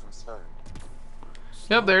call from Sloan.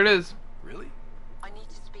 Yep, there it is. Really? I need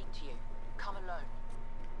to speak to you. Come alone.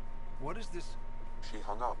 What is this? She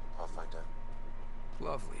hung up, Pathfinder.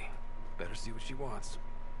 Lovely. Better see what she wants.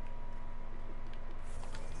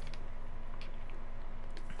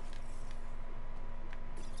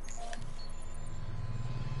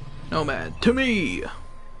 Nomad, to me! I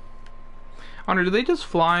wonder, do they just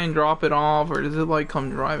fly and drop it off, or does it like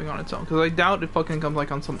come driving on its own? Because I doubt it fucking comes like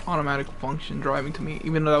on some automatic function driving to me,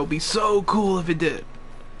 even though that would be so cool if it did.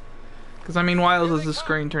 Because I mean, why else does the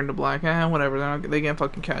screen turn to black? Whatever. They can't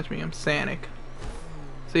fucking catch me. I'm Sanic.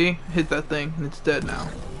 See? Hit that thing and it's dead now.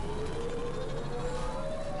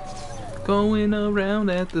 Going around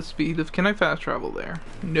at the speed of... Can I fast travel there?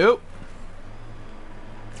 Nope.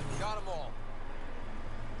 Got them all.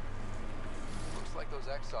 Looks like those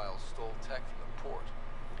exiles stole tech from the port.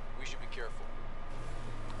 We should be careful.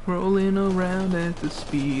 Rolling around at the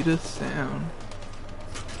speed of sound.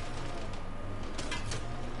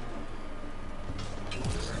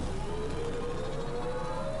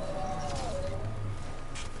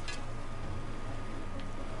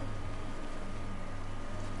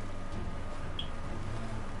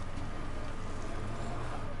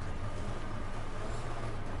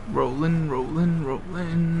 Rolling, rolling,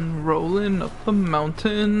 rolling, rolling up the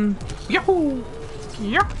mountain. Yahoo!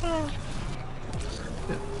 Yahoo!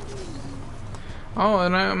 Oh,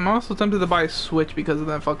 and I'm also tempted to buy a Switch because of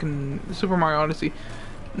that fucking Super Mario Odyssey.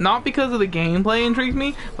 Not because of the gameplay intrigues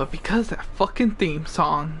me, but because that fucking theme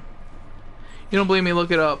song. You don't believe me?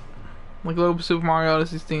 Look it up. Look up Super Mario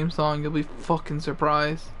Odyssey's theme song. You'll be fucking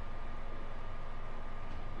surprised.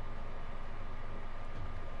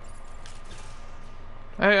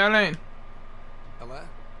 Hey, Alain. Alain,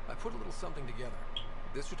 I put a little something together.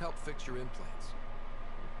 This should help fix your implants.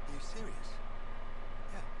 Are you serious?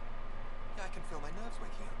 Yeah. Yeah, I can feel my nerves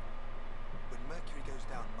waking up. When Mercury goes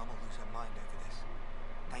down, Mum will lose her mind over this.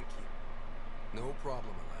 Thank you. No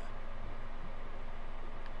problem, Alain.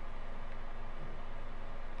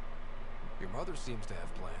 Your mother seems to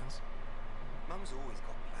have plans. Mum's always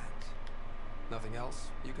got plans. Nothing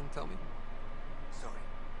else you can tell me? Sorry.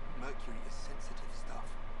 Mercury is sensitive stuff.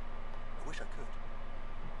 I wish I could.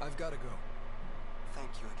 I've got to go. Thank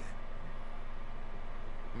you again.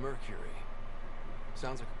 Mercury.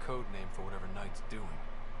 Sounds like a code name for whatever Knight's doing.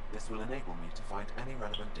 This will enable me to find any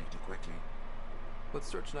relevant data quickly. Let's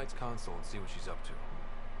search Knight's console and see what she's up to.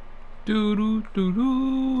 Do do do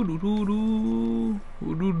do do do do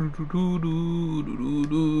do do do do do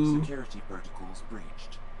do. Security protocols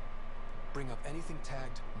breached. Bring up anything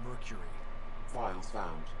tagged Mercury. Files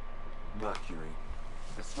found. Mercury.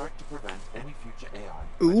 A strike to prevent any future AI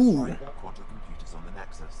by Ooh. destroying all quantum computers on the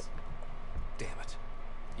Nexus. Damn it.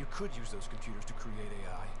 You could use those computers to create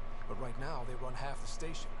AI, but right now they run half the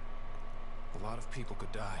station. A lot of people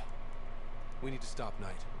could die. We need to stop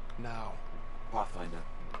Knight. Now. Pathfinder,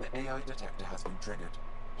 the AI detector has been triggered.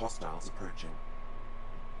 Hostiles approaching.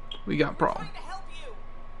 We got problem. Trying to help you.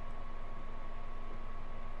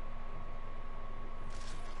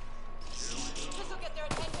 This'll get their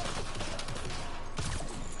attention.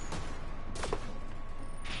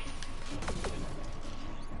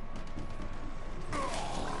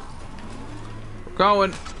 We're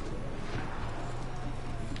going.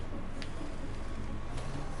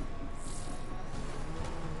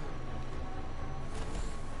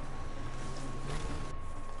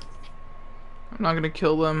 I'm not gonna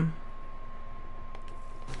kill them.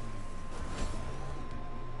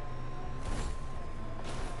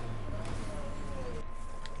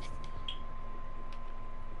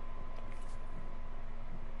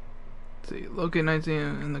 Let's see, locate 19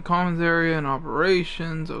 in the commons area and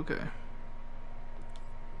operations. Okay.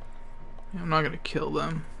 Yeah, I'm not gonna kill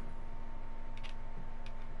them.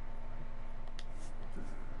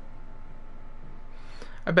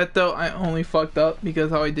 I bet though I only fucked up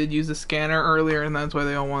because how I did use the scanner earlier, and that's why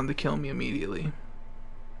they all wanted to kill me immediately.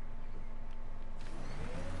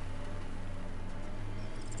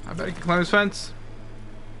 I bet I can climb this fence.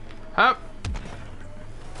 Up.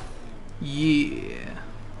 Yeah.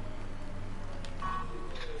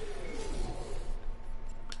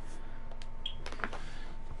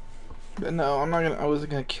 But no, I'm not gonna. I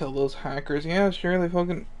wasn't gonna kill those hackers. Yeah, sure, they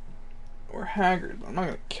fucking were hackers, but I'm not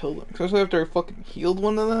gonna kill them, especially after I fucking healed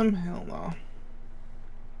one of them. Hell no.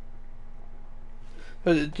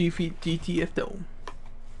 But the GTF though.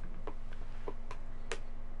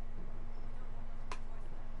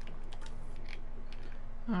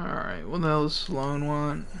 Alright, what the hell does Sloan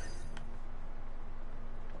want?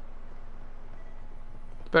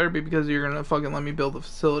 It better be because you're gonna fucking let me build a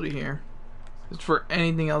facility here. As for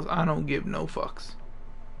anything else, I don't give no fucks.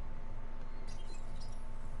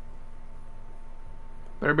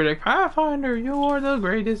 Better be like, Pathfinder, you are the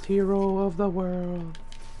greatest hero of the world.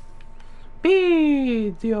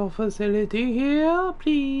 Build your facility here,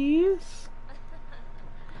 please.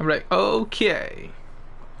 I'm like, okay.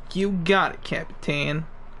 You got it, Capitan.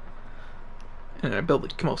 And I build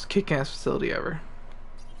the most kick-ass facility ever.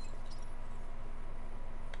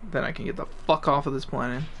 Then I can get the fuck off of this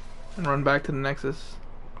planet and run back to the Nexus.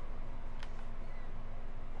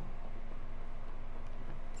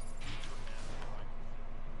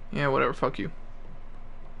 Yeah, whatever, fuck you.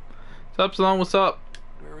 What's up, Salon? What's up?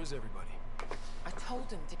 Where is everybody? I told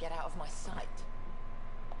them to get out of my sight.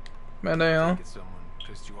 Man, damn. Think someone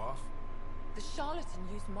pissed you off? The charlatan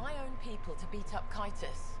used my own people to beat up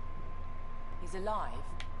Kitus. He's alive,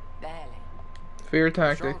 barely. Fear The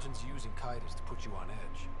tactic. charlatan's using Kitus to put you on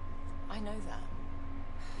edge. I know that.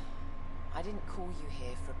 I didn't call you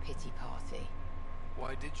here for a pity party.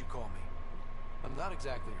 Why did you call me? I'm not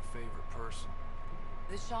exactly your favorite person.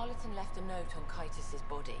 The charlatan left a note on Kitus's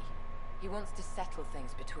body. He wants to settle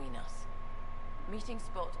things between us. Meeting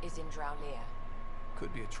spot is in Drowlier.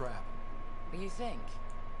 Could be a trap. You think?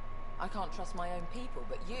 I can't trust my own people,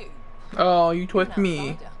 but you... Oh, you you're an with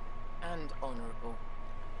me. outsider. And honorable.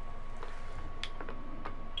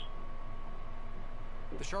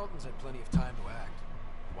 The charlatans had plenty of time to act.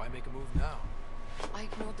 Why make a move now? I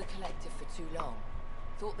ignored the collective for too long.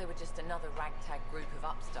 Thought they were just another ragtag group of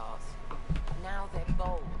upstarts. Now they're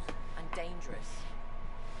bold and dangerous.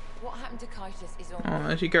 What happened to Kitus is on...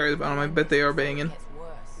 Oh, she carries about him. I bet they are banging. It gets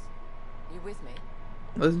worse. You with me?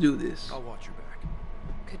 Let's do this. I'll watch your back.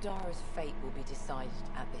 Kadara's fate will be decided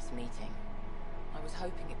at this meeting. I was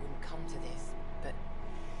hoping it wouldn't come to this, but...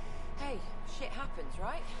 Hey, shit happens,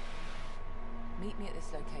 right? Meet me at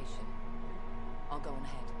this location. I'll go on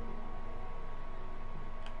ahead.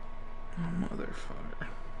 Oh, motherfucker.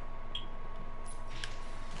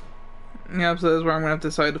 Yeah, so that's where I'm gonna have to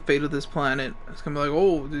decide the fate of this planet. It's gonna be like,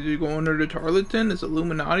 oh, did you go under the charlatan? This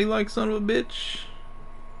Illuminati like son of a bitch?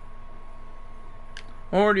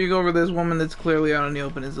 Or do you go over this woman that's clearly out in the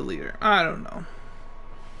open as a leader? I don't know.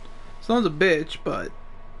 Someone's a bitch, but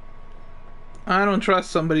I don't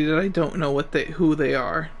trust somebody that I don't know who they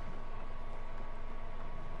are.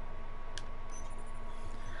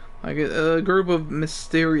 Like a group of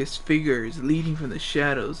mysterious figures leading from the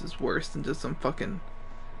shadows is worse than just some bitch.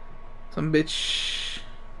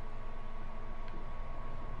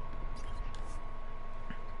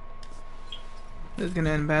 This is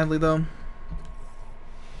gonna end badly though.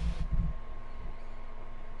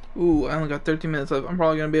 Ooh, I only got 13 minutes left. I'm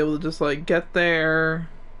probably gonna be able to just like get there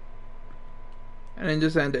and then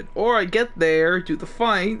just end it. Or I get there, do the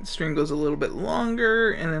fight, stream goes a little bit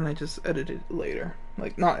longer, and then I just edit it later.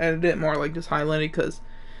 Like, not edit it, more like just highlight it, because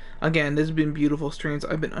again, this has been beautiful streams.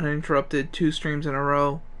 I've been uninterrupted 2 streams in a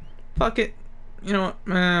row. Fuck it. You know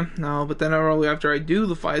what? No, but then after I do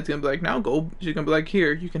the fight, it's gonna be like, now go. She's gonna be like,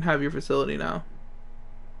 here, you can have your facility now.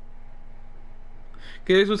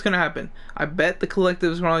 Okay, here's what's gonna happen. I bet the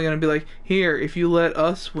collective is probably gonna be like, here, if you let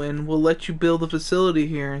us win, we'll let you build a facility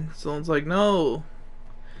here. And Sloane's like, no.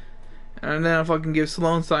 And then I fucking give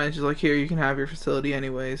Sloane sign, she's like, here, you can have your facility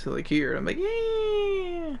anyway. So like, here. I'm like,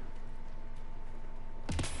 yeah.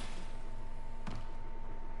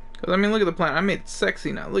 Cause I mean, look at the planet. I made it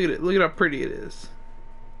sexy now. Look at it. Look at how pretty it is.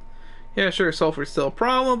 Yeah, sure, sulfur's still a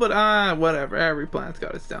problem, but whatever. Every planet's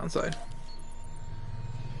got its downside.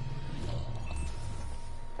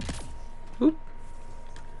 Oop.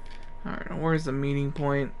 Alright, where's the meeting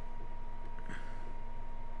point?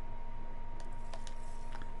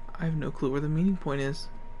 I have no clue where the meeting point is.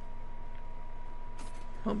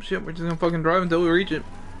 Oh shit, we're just gonna fucking drive until we reach it.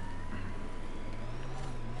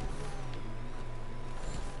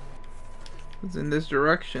 It's in this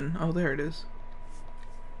direction. Oh, there it is.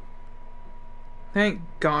 Thank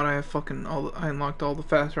God I have fucking I unlocked all the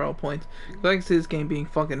fast travel points. Cause I can see this game being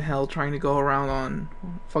fucking hell trying to go around on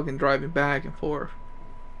fucking driving back and forth.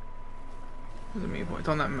 Where's the meeting point? It's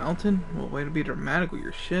on that mountain? Well, way to be dramatic with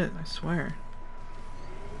your shit, I swear.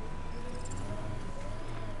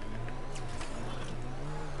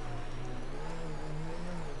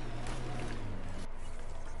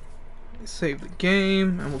 Save the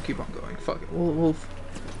game and we'll keep on going. Fuck it. We'll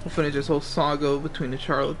finish this whole saga between the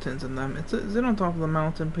charlatans and them. Is it on top of the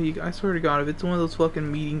mountain peak? I swear to God, if it's one of those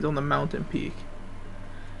fucking meetings on the mountain peak.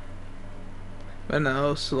 But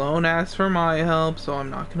no, Sloane asked for my help, so I'm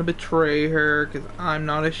not gonna betray her because I'm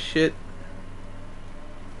not a shit.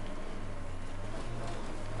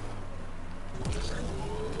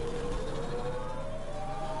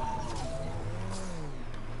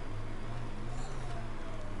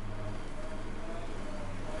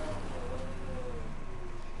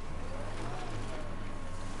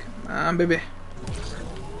 Baby.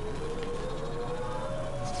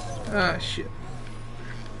 Ah, shit.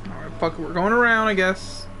 Alright, fuck it, we're going around, I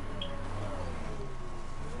guess.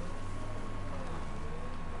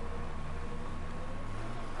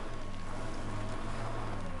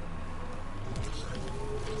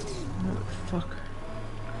 Motherfucker.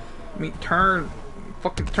 I mean, turn.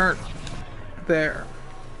 Fucking turn. There.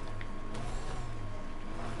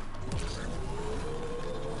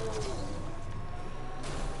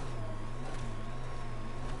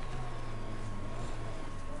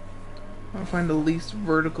 I'll find the least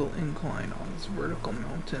vertical incline on this vertical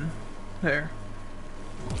mountain. There.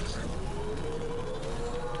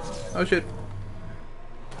 Oh shit.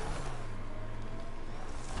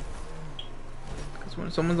 Because when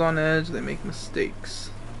someone's on edge, they make mistakes.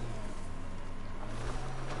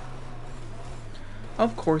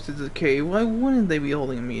 Of course it's a cave. Why wouldn't they be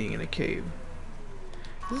holding a meeting in a cave?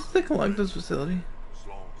 This is the collector's facility.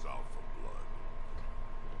 Sloan's out for blood.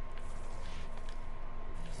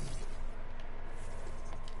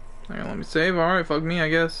 Alright, let me save. Alright, fuck me, I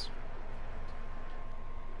guess.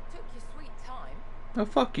 Took your sweet time. Oh,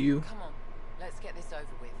 fuck you. Come on, let's get this over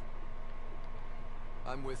with.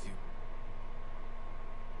 I'm with you.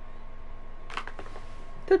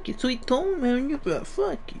 Took your sweet time, man. You better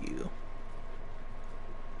fuck you.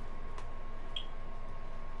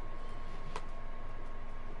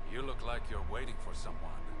 You look like you're waiting for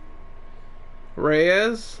someone.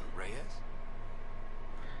 Reyes? Reyes?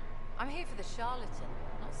 I'm here for the charlatan,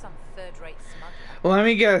 not some third-rate smuggler. Well, let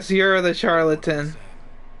me guess. You're the charlatan.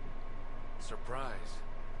 Surprise.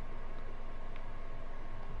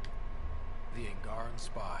 The Angaran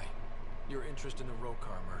spy. Your interest in the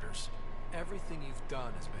Rokar murders. Everything you've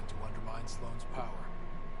done has been to undermine Sloan's power.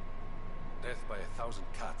 Death by 1,000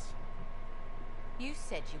 cuts. You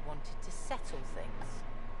said you wanted to settle things.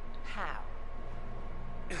 How?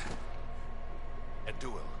 A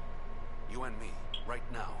duel. You and me, right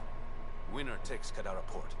now. Winner takes Kadara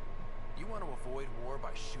Port. You want to avoid war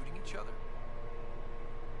by shooting each other?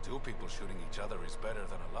 Two people shooting each other is better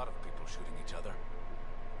than a lot of people shooting each other.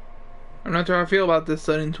 I'm not sure how I feel about this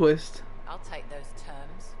sudden twist. I'll take those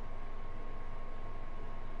terms.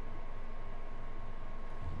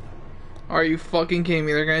 Are you fucking kidding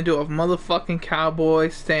me? They're gonna do a motherfucking cowboy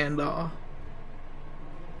standoff.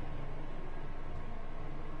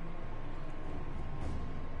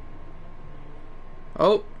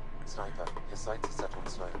 Oh. Sniper, your sights are set on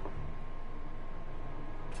slow.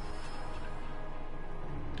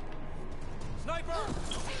 Sniper!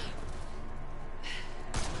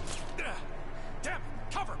 Damn it,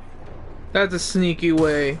 cover me! That's a sneaky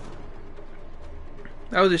way.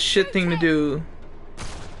 That was a shit thing to do.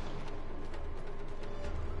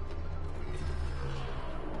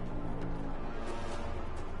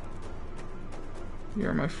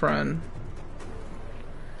 You're my friend.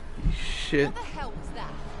 You shit. What the hell was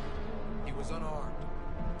that? He was unarmed.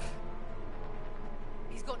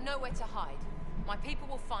 He's got nowhere to hide. My people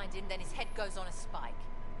will find him, then his head goes on a spike.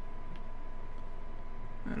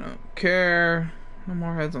 I don't care. No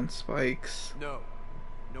more heads on spikes. No.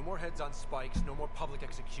 No more heads on spikes, no more public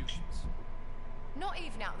executions. Not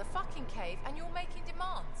even out of the fucking cave, and you're making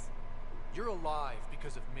demands. You're alive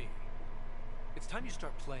because of me. It's time you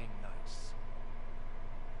start playing nice.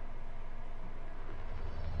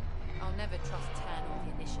 I'll never trust Tan or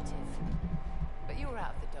the initiative. But you were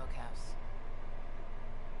out of the doghouse.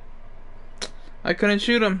 I couldn't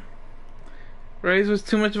shoot him. Reyes was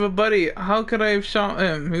too much of a buddy. How could I have shot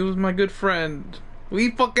him? He was my good friend. We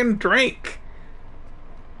fucking drank.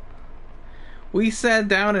 We sat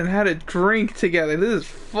down and had a drink together. This is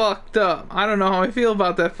fucked up. I don't know how I feel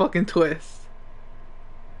about that fucking twist.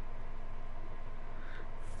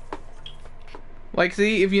 Like,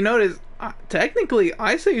 see, if you notice, technically,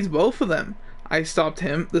 I saved both of them. I stopped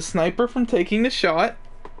him, the sniper, from taking the shot.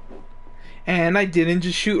 And I didn't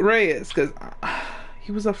just shoot Reyes, because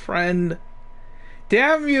he was a friend.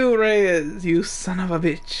 Damn you, Reyes, you son of a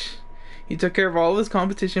bitch. He took care of all of his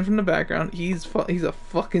competition from the background. He's a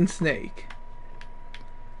fucking snake.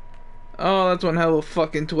 Oh, that's one hell of a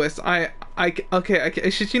fucking twist. I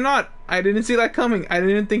shit you not. I didn't see that coming. I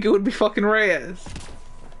didn't think it would be fucking Reyes.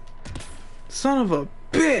 Son of a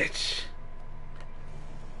bitch.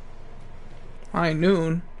 High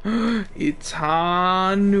noon. It's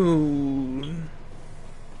high noon.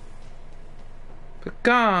 But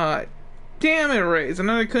god damn it, Reyes. And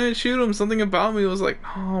then I couldn't shoot him. Something about me was like,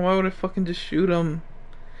 oh, why would I fucking just shoot him?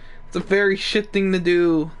 It's a very shit thing to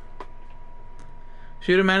do.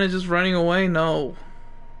 Shoot a man is just running away? No.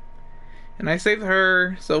 And I saved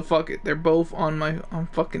her, so fuck it. They're both I'm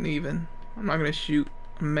fucking even. I'm not gonna shoot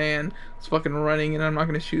a man who's fucking running, and I'm not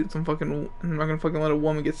gonna shoot I'm not gonna fucking let a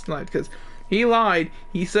woman get sniped, because he lied.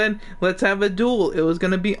 He said, let's have a duel. It was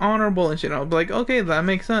gonna be honorable and shit. I'll be like, okay, that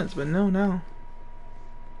makes sense, but no. I'm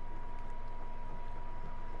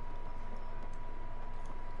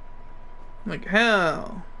like,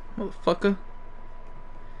 hell, motherfucker.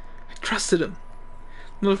 I trusted him.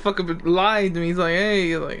 Motherfucker lied to me. He's like,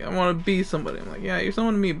 hey, like, I want to be somebody. I'm like, yeah, you're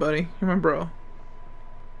someone to me, buddy. You're my bro.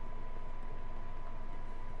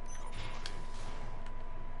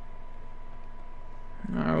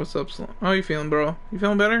 Alright, what's up, Sloan? How you feeling, bro? You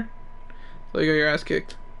feeling better? So you got your ass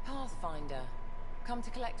kicked. Pathfinder. Come to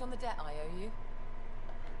collect on the debt I owe you.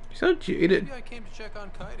 You're so jaded. Maybe I came to check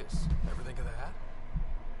on Titus. Ever think of that?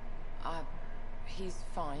 He's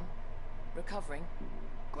fine. Recovering.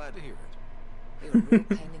 Glad to hear it. You're a real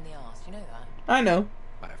pain in the ass, you know that? I know.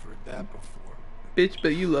 I've heard that before. Bitch, but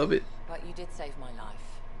you love it. But you did save my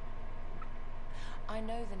life. I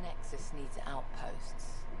know the Nexus needs outposts.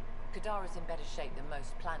 Kadara's in better shape than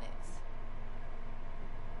most planets.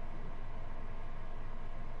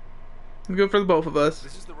 Good for the both of us.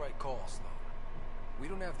 This is the right call, Sloan. We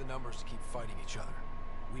don't have the numbers to keep fighting each other.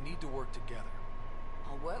 We need to work together.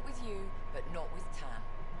 I'll work with you, but not with Tam.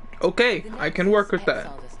 Okay, I can work with that.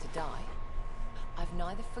 Exiled us to die. I've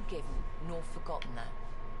neither forgiven nor forgotten that.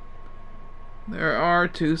 There are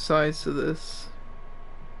two sides to this.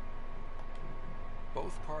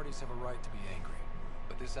 Both parties have a right to be angry,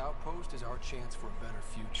 but this outpost is our chance for a better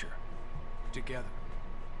future. Together.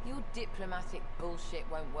 Your diplomatic bullshit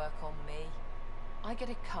won't work on me. I get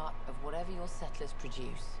a cut of whatever your settlers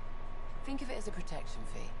produce. Think of it as a protection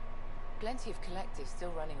fee. Plenty of collectives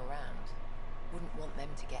still running around. Wouldn't want them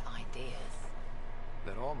to get ideas.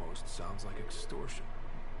 That almost sounds like extortion.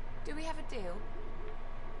 Do we have a deal?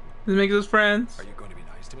 This makes us friends. Are you going to be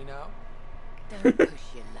nice to me now? Don't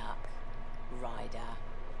push your luck, Ryder.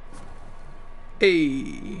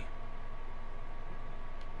 Hey.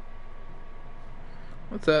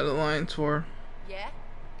 What's that alliance for? Yeah?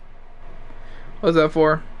 What's that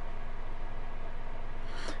for?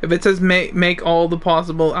 If it says make all the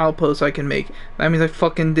possible outposts I can make, that means I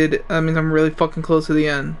fucking did it. That means I'm really fucking close to the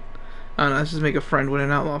end. I don't know, let's just make a friend with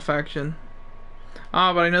an outlaw faction.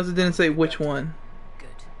 Ah, but I noticed it didn't say which one. Good.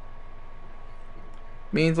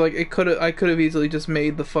 Means like I could have easily just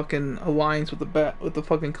made the fucking alliance with the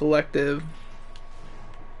fucking collective.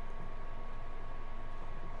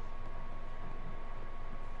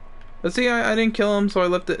 But see, I didn't kill him, so I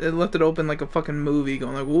left it open like a fucking movie,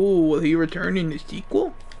 going like, "Ooh, will he return in the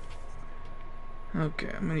sequel?" Okay,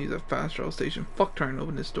 I'm gonna use a fast travel station. Fuck trying to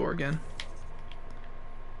open this door again.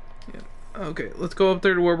 Yeah. Okay, let's go up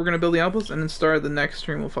there to where we're gonna build the outpost, and then start the next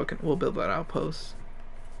stream. We'll build that outpost.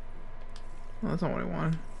 Well, that's not what I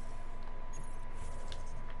wanted.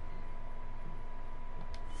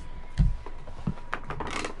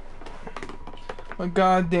 Oh,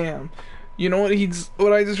 goddamn. You know what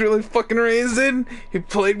I just really fucking raised in? He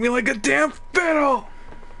played me like a damn fiddle!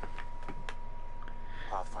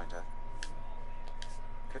 Pathfinder.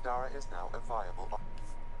 Kadara is now a viable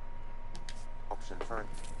option for an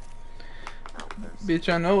outpost.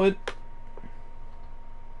 Bitch, I know it.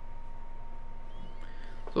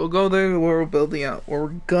 So we'll go there where we're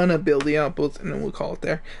gonna build the outpost, and then we'll call it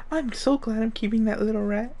there. I'm so glad I'm keeping that little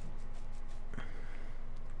rat.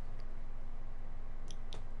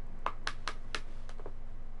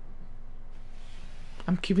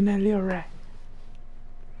 I'm keeping that little rat.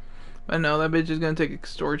 I know that bitch is gonna take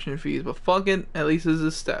extortion fees, but fuck it, at least it's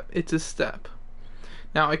a step. It's a step.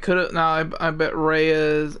 Now I bet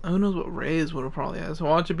Reyes, who knows what Reyes would have probably had. So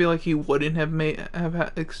watch it be like he wouldn't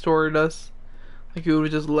have extorted us. Like he would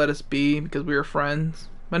have just let us be because we were friends.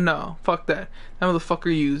 But no, fuck that. That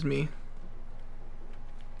motherfucker used me.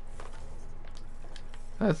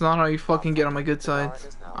 That's not how you fucking get on my good side.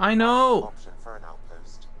 I know!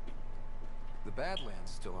 The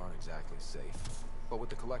Badlands still aren't exactly safe, but with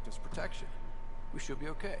the Collective's protection, we should be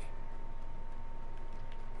okay.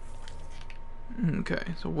 Okay,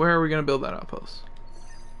 so where are we gonna build that outpost?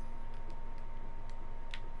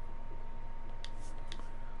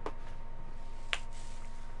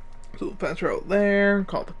 So we'll pass out there,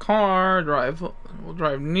 call the car, we'll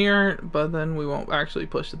drive near it, but then we won't actually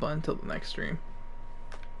push the button until the next stream.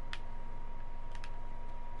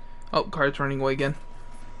 Oh, car's running away again.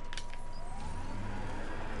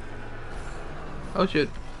 Oh shit.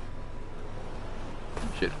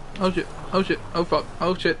 Shit. Oh shit. Oh shit. Oh fuck.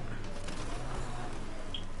 Oh shit.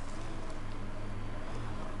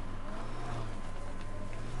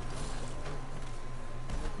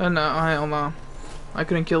 Oh no, hell no. I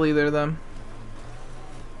couldn't kill either of them.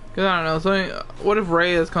 Cause I don't know, so what if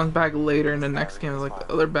Reyes comes back later in the next game as like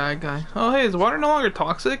the other bad guy? Oh hey, is water no longer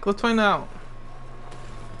toxic? Let's find out.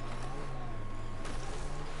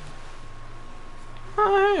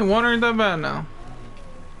 Oh hey, water ain't that bad now.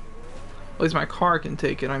 At least my car can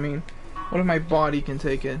take it, I mean. What if my body can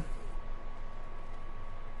take it?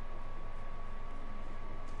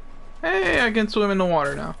 Hey, I can swim in the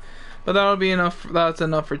water now. But that'll be enough, that's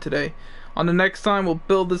enough for today. On the next time, we'll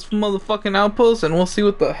build this motherfucking outpost and we'll see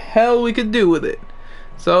what the hell we could do with it.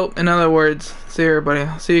 So, in other words, see you everybody.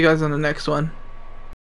 I'll see you guys on the next one.